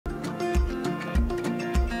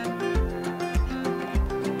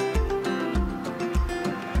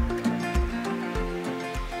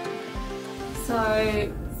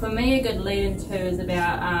So for me, a good lead in two is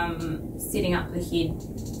about setting up the head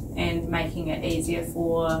and making it easier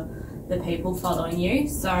for the people following you.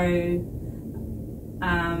 So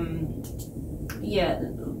yeah,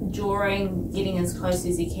 drawing, getting as close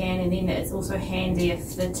as you can, and then it's also handy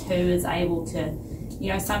if the two is able to,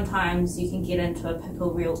 you know, sometimes you can get into a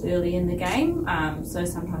pickle real early in the game, so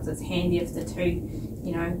sometimes it's handy if the two,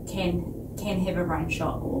 you know, can have a run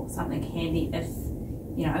shot or something handy if,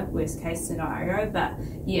 you know, worst case scenario. But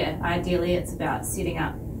yeah, ideally it's about setting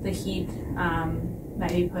up the head,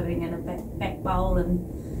 maybe putting in a back bowl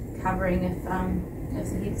and covering if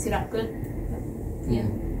the head's set up good. Yeah.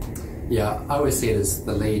 Yeah, I always see it as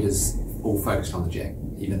the lead is all focused on the jack.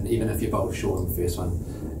 Even if you're bowled short on the first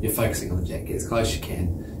one, you're focusing on the jack. Get as close as you can.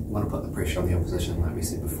 You want to put the pressure on the opposition, like we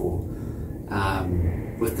said before.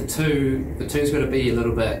 With the two's got to be a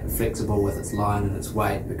little bit flexible with its line and its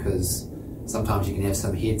weight, because sometimes you can have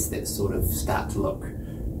some heads that sort of start to look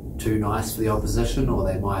too nice for the opposition, or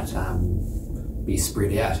they might be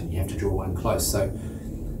spread out and you have to draw one close. So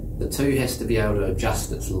the two has to be able to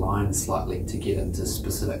adjust its line slightly to get into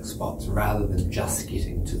specific spots rather than just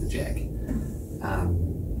getting to the jack.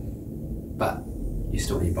 But you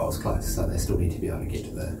still need bowls close, so they still need to be able to get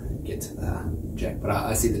to the jack. But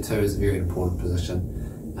I see the two as a very important position.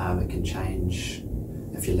 It can change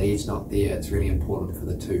if your lead's not there. It's really important for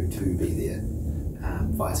the two to be there.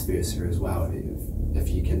 Vice versa as well. If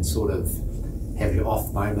you can sort of have your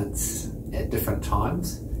off moments at different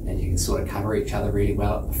times, and you can sort of cover each other really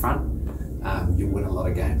well at the front, you'll win a lot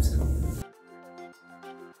of games.